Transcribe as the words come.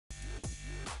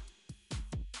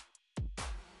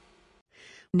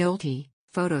Nolte,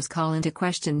 photos call into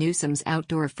question Newsom's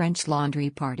outdoor French laundry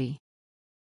party.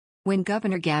 When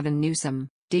Governor Gavin Newsom,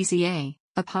 DCA,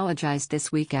 apologized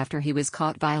this week after he was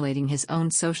caught violating his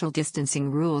own social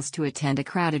distancing rules to attend a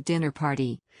crowded dinner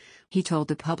party, he told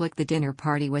the public the dinner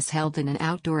party was held in an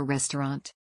outdoor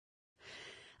restaurant.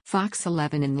 Fox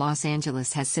 11 in Los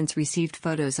Angeles has since received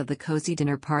photos of the cozy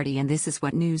dinner party, and this is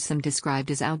what Newsom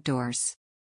described as outdoors.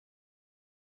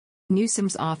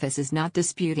 Newsom's office is not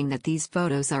disputing that these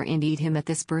photos are indeed him at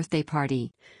this birthday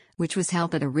party, which was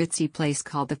held at a ritzy place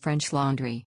called the French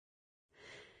Laundry.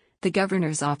 The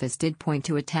governor's office did point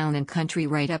to a town and country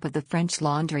write-up of the French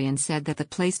Laundry and said that the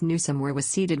place Newsom was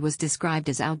seated was described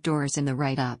as outdoors in the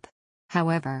write-up.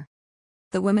 However,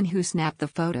 the woman who snapped the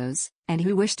photos, and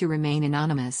who wished to remain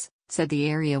anonymous, said the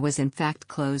area was in fact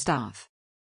closed off.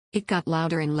 It got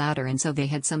louder and louder, and so they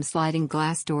had some sliding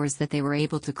glass doors that they were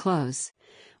able to close.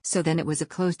 So then it was a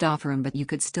closed-off room, but you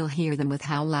could still hear them with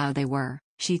how loud they were,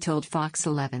 she told Fox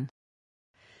 11.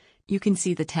 You can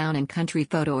see the town and country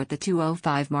photo at the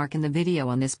 2:05 mark in the video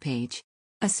on this page.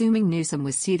 Assuming Newsom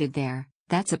was seated there,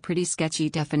 that's a pretty sketchy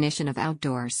definition of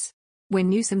outdoors. When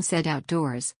Newsom said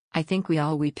outdoors, I think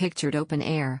we pictured open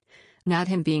air, not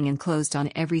him being enclosed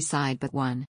on every side but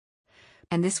one.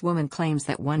 And this woman claims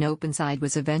that one open side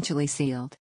was eventually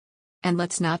sealed. And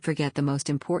let's not forget the most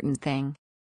important thing.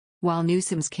 While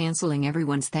Newsom's canceling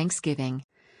everyone's Thanksgiving,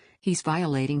 he's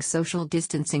violating social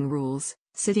distancing rules,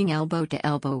 sitting elbow to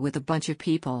elbow with a bunch of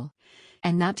people.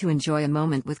 And not to enjoy a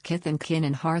moment with kith and kin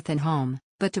and hearth and home,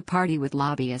 but to party with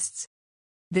lobbyists.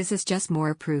 This is just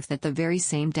more proof that the very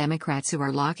same Democrats who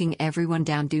are locking everyone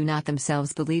down do not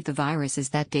themselves believe the virus is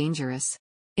that dangerous.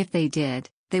 If they did,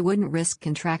 they wouldn't risk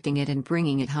contracting it and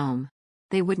bringing it home.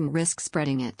 They wouldn't risk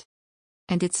spreading it.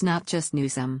 And it's not just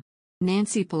Newsom.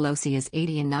 Nancy Pelosi is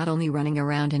 80 and not only running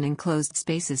around in enclosed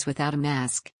spaces without a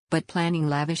mask, but planning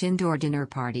lavish indoor dinner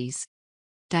parties.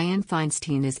 Dianne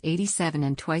Feinstein is 87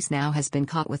 and twice now has been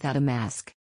caught without a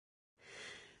mask.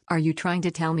 Are you trying to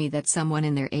tell me that someone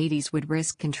in their 80s would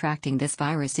risk contracting this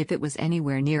virus if it was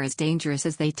anywhere near as dangerous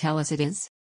as they tell us it is?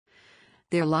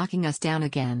 They're locking us down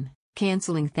again,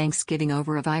 canceling Thanksgiving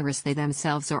over a virus they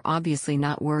themselves are obviously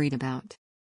not worried about.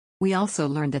 We also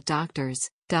learned that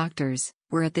doctors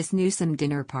were at this Newsom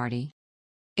dinner party.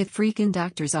 If freaking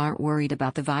doctors aren't worried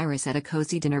about the virus at a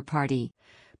cozy dinner party,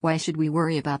 why should we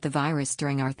worry about the virus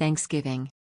during our Thanksgiving?